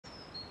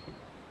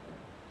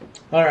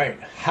Alright,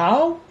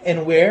 how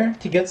and where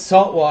to get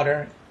salt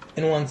water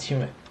in Once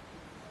Human.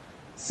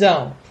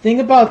 So,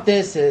 thing about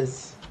this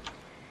is,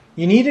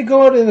 you need to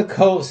go to the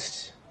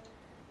coast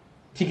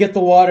to get the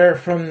water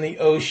from the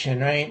ocean,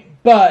 right?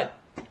 But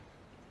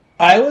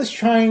I was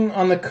trying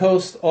on the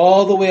coast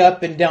all the way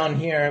up and down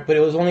here, but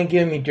it was only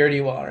giving me dirty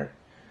water.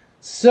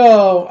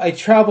 So I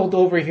traveled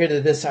over here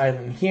to this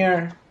island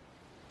here.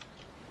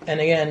 And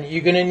again,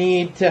 you're going to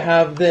need to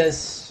have a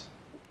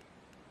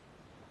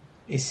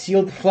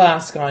sealed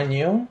flask on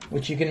you,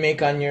 which you can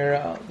make on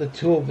your the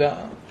tool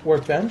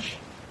workbench.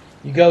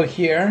 You go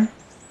here,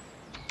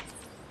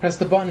 press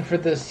the button for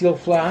the sealed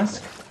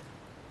flask.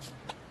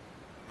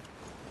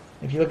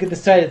 If you look at the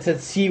side, it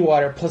says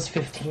seawater plus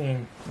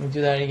 15. Let me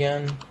do that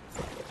again.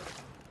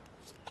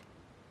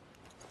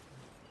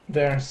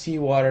 There,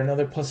 seawater,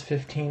 another plus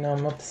 15.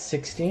 I'm up to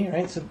 60,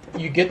 right? So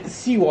you get the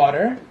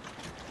seawater,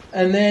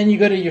 and then you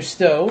go to your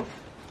stove.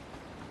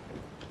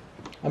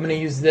 I'm going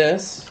to use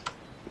this,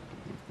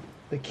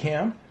 the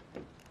camp,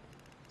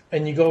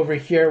 and you go over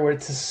here where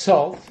it says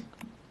salt.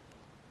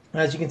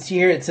 As you can see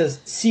here, it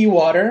says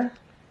seawater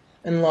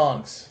and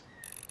logs.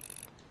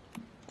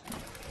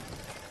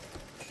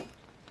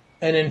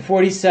 And in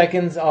 40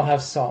 seconds, I'll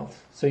have salt.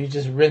 So you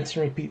just rinse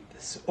and repeat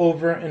this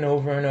over and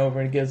over and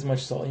over to get as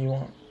much salt you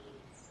want.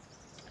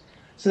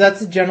 So that's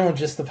the general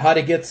gist of how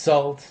to get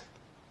salt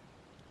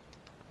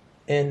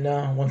in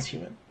Once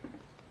Human.